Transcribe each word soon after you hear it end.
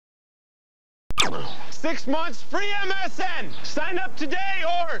6 months free MSN. Sign up today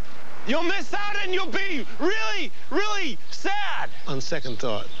or you'll miss out and you'll be really, really sad. On second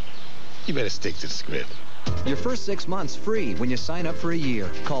thought, you better stick to the script. Your first 6 months free when you sign up for a year.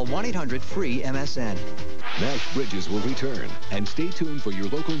 Call 1-800-FREE-MSN. Nash Bridges will return. And stay tuned for your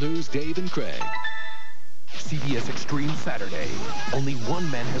local news, Dave and Craig. CBS Extreme Saturday. Only one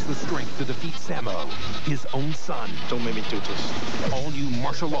man has the strength to defeat Samo, his own son. Don't make me do this. All new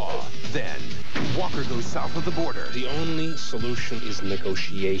martial law. Then, Walker goes south of the border. The only solution is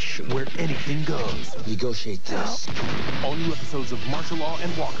negotiation. Where anything goes. Negotiate this. All new episodes of Martial Law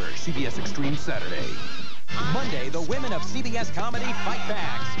and Walker. CBS Extreme Saturday. Monday, the women of CBS Comedy fight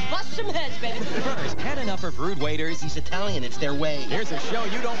back. Bust some heads, baby. First, had enough of rude waiters. He's Italian. It's their way. Here's a show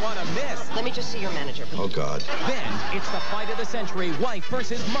you don't want to miss. Let me just see your manager. Oh, God. Then, it's the fight of the century, wife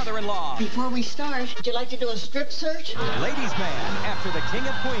versus mother-in-law. Before we start, would you like to do a strip search? Ladies' Man, after the King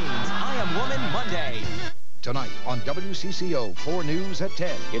of Queens, I Am Woman Monday. Tonight on WCCO 4 News at 10.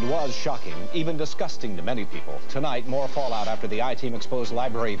 It was shocking, even disgusting to many people. Tonight, more fallout after the I-Team exposed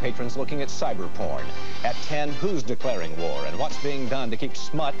library patrons looking at cyber porn. At 10, who's declaring war and what's being done to keep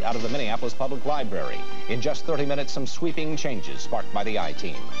smut out of the Minneapolis Public Library. In just 30 minutes, some sweeping changes sparked by the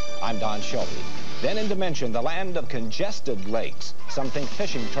I-Team. I'm Don Shelby. Then in Dimension, the land of congested lakes. Some think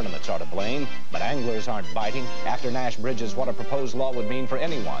fishing tournaments are to blame, but anglers aren't biting. After Nash Bridges, what a proposed law would mean for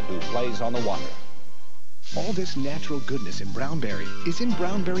anyone who plays on the water. All this natural goodness in Brownberry is in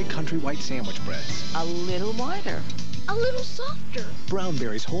Brownberry Country White Sandwich Breads. A little wider. A little softer.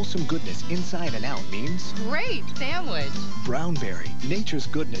 Brownberry's wholesome goodness inside and out means... Great sandwich. Brownberry, nature's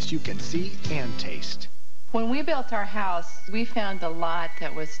goodness you can see and taste. When we built our house, we found a lot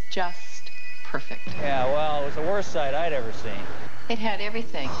that was just perfect. Yeah, well, it was the worst site I'd ever seen. It had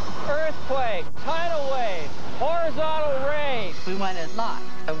everything. Earthquake, tidal wave, horizontal ray. We wanted lots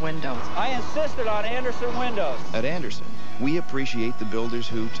of windows. I insisted on Anderson windows. At Anderson, we appreciate the builders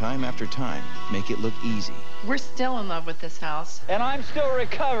who, time after time, make it look easy. We're still in love with this house. And I'm still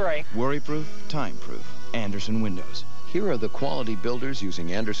recovering. Worry-proof, time-proof. Anderson Windows. Here are the quality builders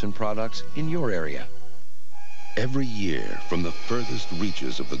using Anderson products in your area. Every year, from the furthest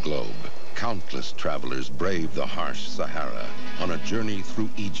reaches of the globe, countless travelers brave the harsh Sahara on a journey through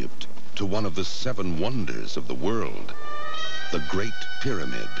Egypt to one of the 7 wonders of the world, the Great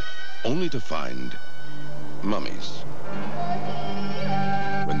Pyramid, only to find mummies.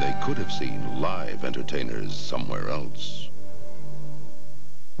 When they could have seen live entertainers somewhere else.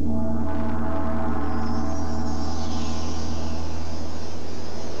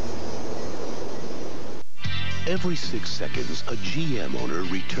 Every 6 seconds, a GM owner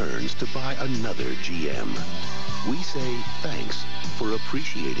returns to buy another GM. We say thanks for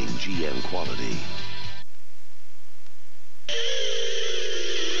appreciating GM quality.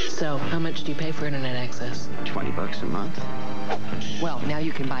 So, how much do you pay for internet access? $20 a month. Well, now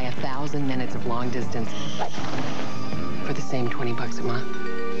you can buy 1,000 minutes of long distance for the same $20 a month.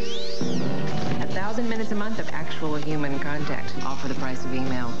 1,000 minutes a month of actual human contact, all for the price of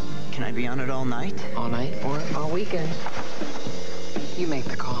email. Can I be on it all night? All night or all weekend. You make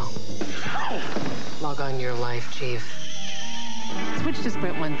the call. Log on your life, Chief. Switch to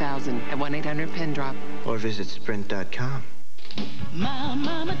Sprint 1000 at 1-800-PIN-DROP. Or visit Sprint.com. My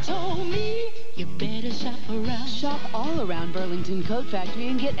mama told me you better shop around. Shop all around Burlington Coat Factory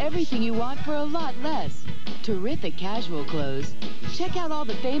and get everything you want for a lot less. Terrific casual clothes. Check out all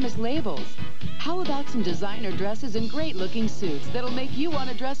the famous labels. How about some designer dresses and great-looking suits that'll make you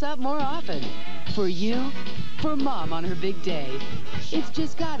want to dress up more often? For you, for Mom on her big day. It's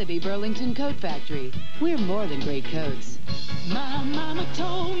just gotta be Burlington Coat Factory. We're more than great coats. My mama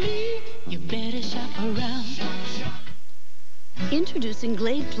told me you better shop around. Introducing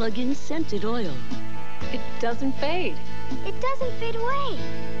Glade Plug Ins Scented Oil. It doesn't fade. It doesn't fade away.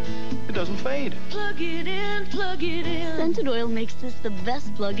 It doesn't fade. Plug it in, plug it in. Scented Oil makes this the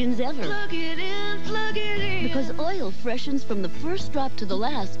best plug-ins ever. Plug it in, plug it in. Because oil freshens from the first drop to the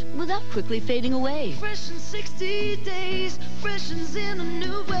last without quickly fading away. Fresh in 60 days, freshens in a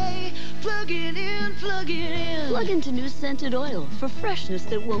new way. Plug it in, plug it in. Plug into new Scented Oil for freshness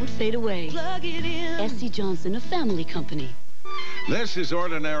that won't fade away. Plug it in. S.C. Johnson, a family company. This is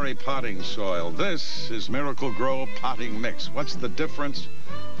ordinary potting soil. This is Miracle Grow potting mix. What's the difference?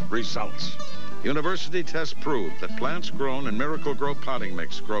 Results. University tests prove that plants grown in Miracle Grow potting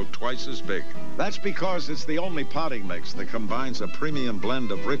mix grow twice as big. That's because it's the only potting mix that combines a premium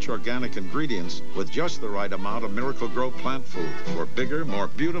blend of rich organic ingredients with just the right amount of Miracle Grow plant food for bigger, more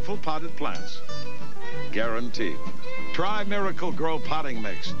beautiful potted plants. Guaranteed. Try Miracle Grow potting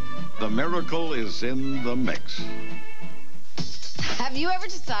mix. The miracle is in the mix. Have you ever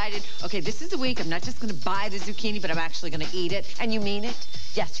decided, okay, this is the week, I'm not just going to buy the zucchini, but I'm actually going to eat it, and you mean it?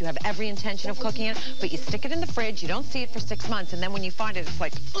 Yes, you have every intention of cooking it, but you stick it in the fridge, you don't see it for 6 months, and then when you find it, it's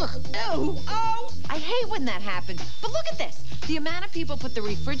like, ugh, ew, oh. I hate when that happens. But look at this. The Amana people put the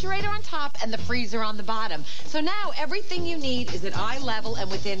refrigerator on top and the freezer on the bottom. So now everything you need is at eye level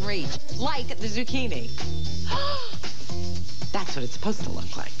and within reach, like the zucchini. That's what it's supposed to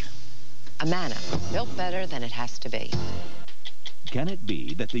look like. Amana, built better than it has to be. Can it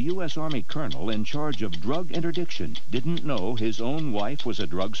be that the U.S. Army colonel in charge of drug interdiction didn't know his own wife was a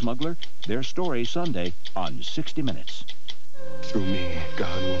drug smuggler? Their story Sunday on 60 Minutes. Through me,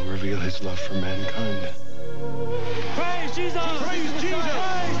 God will reveal his love for mankind. Praise Jesus! Praise Jesus!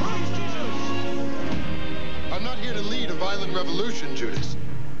 Praise Jesus! I'm not here to lead a violent revolution, Judas.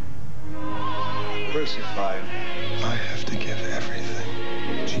 Crucify him. I have to give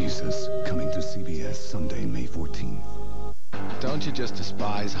everything. Jesus, coming to CBS Sunday, May 14th. Don't you just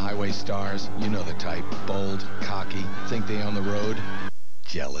despise highway stars? You know the type. Bold, cocky, think they own the road.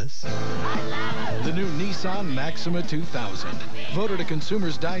 Jealous? The new Nissan Maxima 2000. Voted a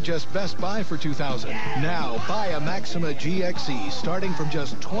Consumer's Digest Best Buy for 2000. Now, buy a Maxima GXE starting from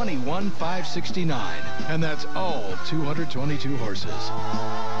just $21,569. And that's all 222 horses.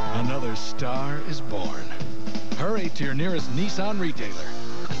 Another star is born. Hurry to your nearest Nissan retailer.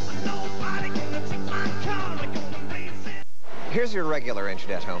 Here's your regular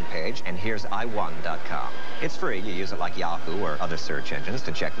internet homepage, and here's i1.com. It's free. You use it like Yahoo or other search engines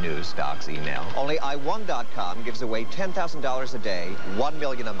to check news, stocks, email. Only i1.com gives away $10,000 a day, $1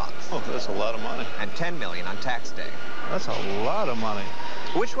 million a month. Oh, that's a lot of money. And $10 million on tax day. That's a lot of money.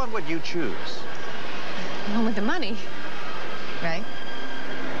 Which one would you choose? The one with the money, right?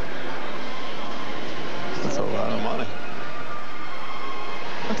 That's a lot of money.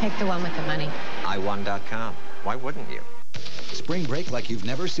 We'll take the one with the money. i1.com. Why wouldn't you? Spring break like you've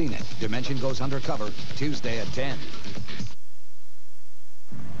never seen it. Dimension goes undercover Tuesday at 10.